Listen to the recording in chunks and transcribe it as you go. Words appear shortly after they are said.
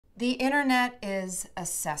The internet is a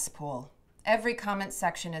cesspool. Every comment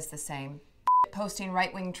section is the same. Posting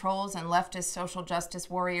right-wing trolls and leftist social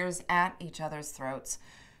justice warriors at each other's throats.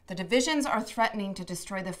 The divisions are threatening to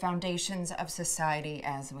destroy the foundations of society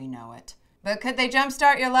as we know it. But could they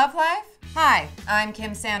jumpstart your love life? Hi, I'm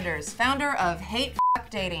Kim Sanders, founder of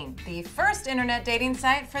HateF Dating, the first internet dating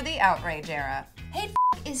site for the outrage era. HateF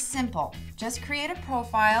is simple. Just create a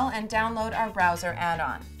profile and download our browser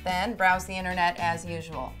add-on. Then browse the internet as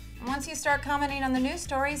usual. And once you start commenting on the news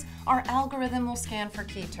stories, our algorithm will scan for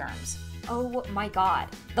key terms. Oh my God.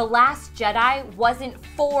 The Last Jedi wasn't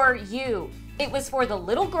for you. It was for the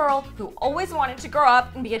little girl who always wanted to grow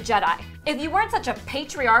up and be a Jedi. If you weren't such a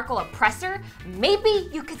patriarchal oppressor, maybe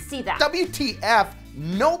you could see that. WTF?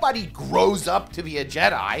 Nobody grows up to be a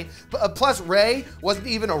Jedi. Plus, Rey wasn't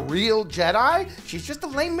even a real Jedi. She's just a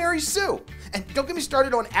lame Mary Sue. And don't get me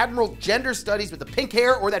started on Admiral Gender Studies with the pink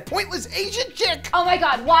hair or that pointless Asian chick. Oh my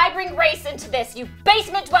God, why bring race into this, you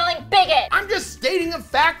basement-dwelling bigot? I'm just stating a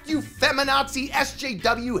fact, you feminazi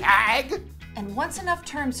SJW hag. And once enough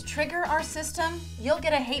terms trigger our system, you'll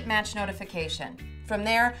get a hate match notification. From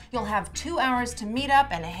there, you'll have 2 hours to meet up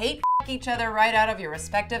and hate each other right out of your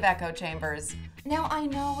respective echo chambers. Now I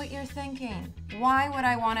know what you're thinking. Why would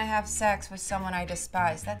I want to have sex with someone I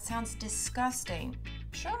despise? That sounds disgusting.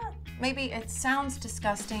 Sure, maybe it sounds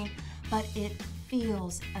disgusting, but it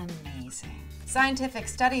feels amazing. Scientific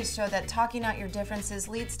studies show that talking out your differences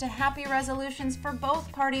leads to happy resolutions for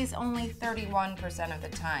both parties only 31% of the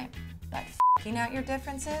time. But f***ing out your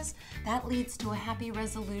differences, that leads to a happy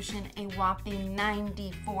resolution a whopping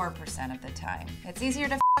 94% of the time. It's easier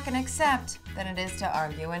to f***ing accept than it is to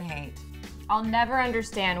argue and hate. I'll never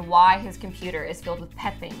understand why his computer is filled with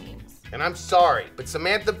Pepe memes. And I'm sorry, but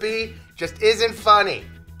Samantha Bee just isn't funny.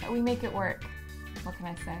 But we make it work. What can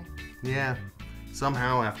I say? Yeah,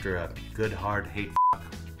 somehow after a good hard hate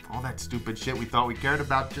all that stupid shit we thought we cared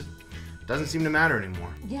about just doesn't seem to matter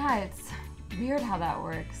anymore. Yeah, it's weird how that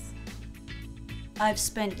works. I've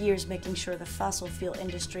spent years making sure the fossil fuel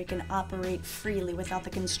industry can operate freely without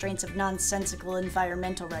the constraints of nonsensical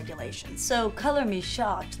environmental regulations. So color me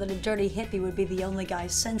shocked that a dirty hippie would be the only guy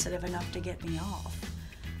sensitive enough to get me off.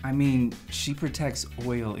 I mean, she protects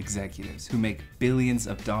oil executives who make billions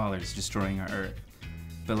of dollars destroying our Earth.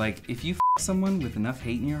 But like, if you f someone with enough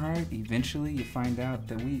hate in your heart, eventually you find out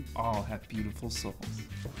that we all have beautiful souls.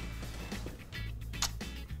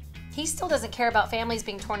 He still doesn't care about families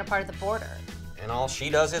being torn apart at the border. And all she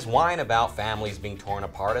does is whine about families being torn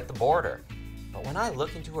apart at the border. But when I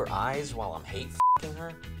look into her eyes while I'm hate f***ing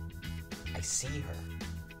her, I see her,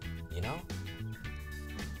 you know?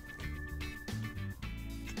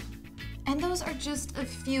 And those are just a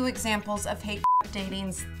few examples of hate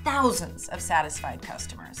dating's thousands of satisfied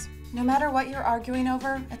customers. No matter what you're arguing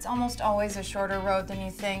over, it's almost always a shorter road than you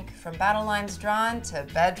think, from battle lines drawn to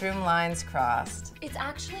bedroom lines crossed. It's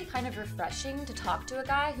actually kind of refreshing to talk to a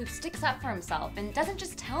guy who sticks up for himself and doesn't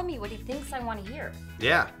just tell me what he thinks I want to hear.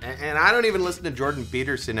 Yeah, and I don't even listen to Jordan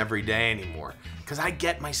Petersen every day anymore, because I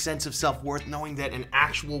get my sense of self-worth knowing that an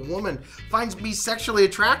actual woman finds me sexually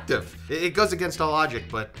attractive. It goes against all logic,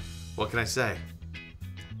 but what can I say?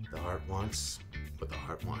 The heart wants what the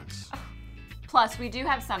heart wants. Plus, we do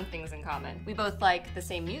have some things in common. We both like the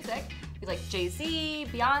same music. We like Jay-Z,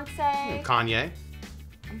 Beyonce. Kanye.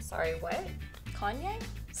 I'm sorry, what? Kanye?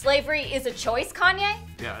 Slavery is a choice, Kanye?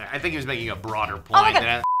 Yeah, I think he was making a broader point. Oh my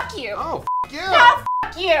God, f*** you. Oh, f*** you. No,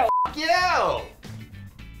 f*** you. F*** you.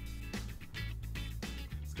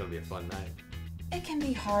 It's gonna be a fun night. It can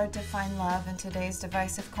be hard to find love in today's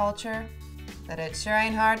divisive culture, but it sure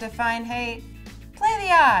ain't hard to find hate. Play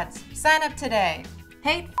the odds. Sign up today.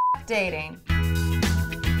 Hate dating.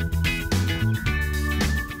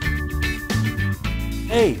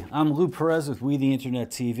 Hey, I'm Lou Perez with We the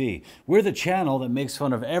Internet TV. We're the channel that makes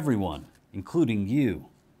fun of everyone, including you.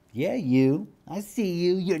 Yeah, you. I see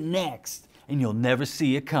you. You're next. And you'll never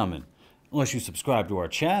see it coming. Unless you subscribe to our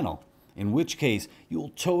channel, in which case you'll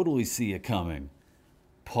totally see it coming.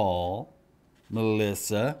 Paul,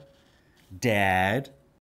 Melissa, Dad,